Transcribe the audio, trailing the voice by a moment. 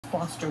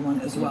Foster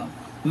one as well.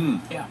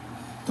 Yeah.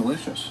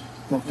 Delicious.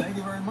 Well, thank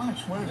you very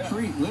much. What a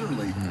treat,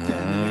 literally. 10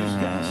 news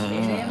guys. 8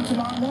 a.m.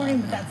 tomorrow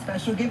morning with that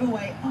special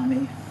giveaway on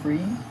a free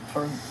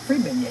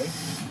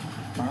beignet.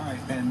 All right,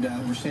 and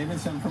we're saving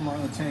some for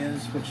Marla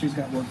Tejas, but she's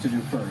got work to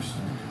do first.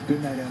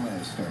 Good Night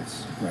LA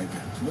starts right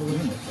now.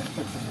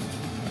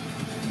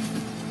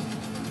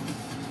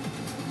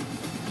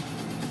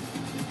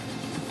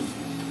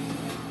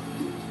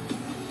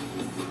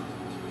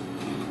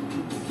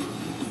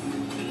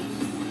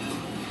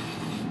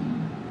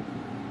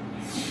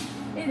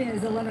 It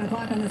is 11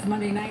 o'clock on this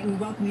Monday night. We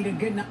welcome you to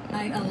Good Night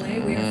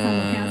LA. We are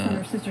simulcast on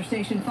our sister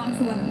station, Fox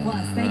 11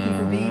 Plus. Thank you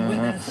for being with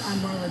us. I'm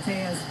Marla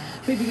Tejas.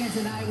 We begin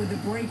tonight with the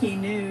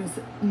breaking news.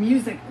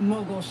 Music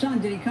mogul Sean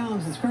Diddy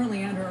Combs is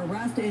currently under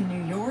arrest in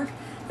New York.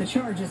 The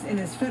charges in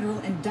his federal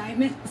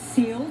indictment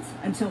sealed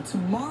until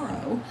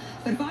tomorrow.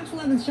 But Fox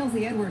 11's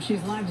Chelsea Edwards,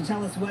 she's live to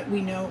tell us what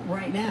we know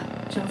right now.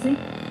 Chelsea?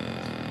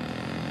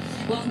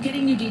 Well,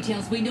 getting new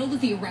details, we know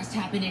that the arrest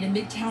happened in a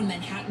Midtown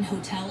Manhattan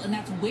hotel, and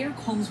that's where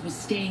Combs was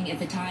staying at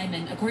the time.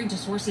 And according to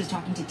sources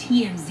talking to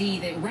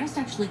TMZ, the arrest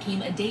actually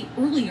came a day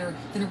earlier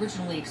than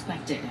originally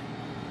expected.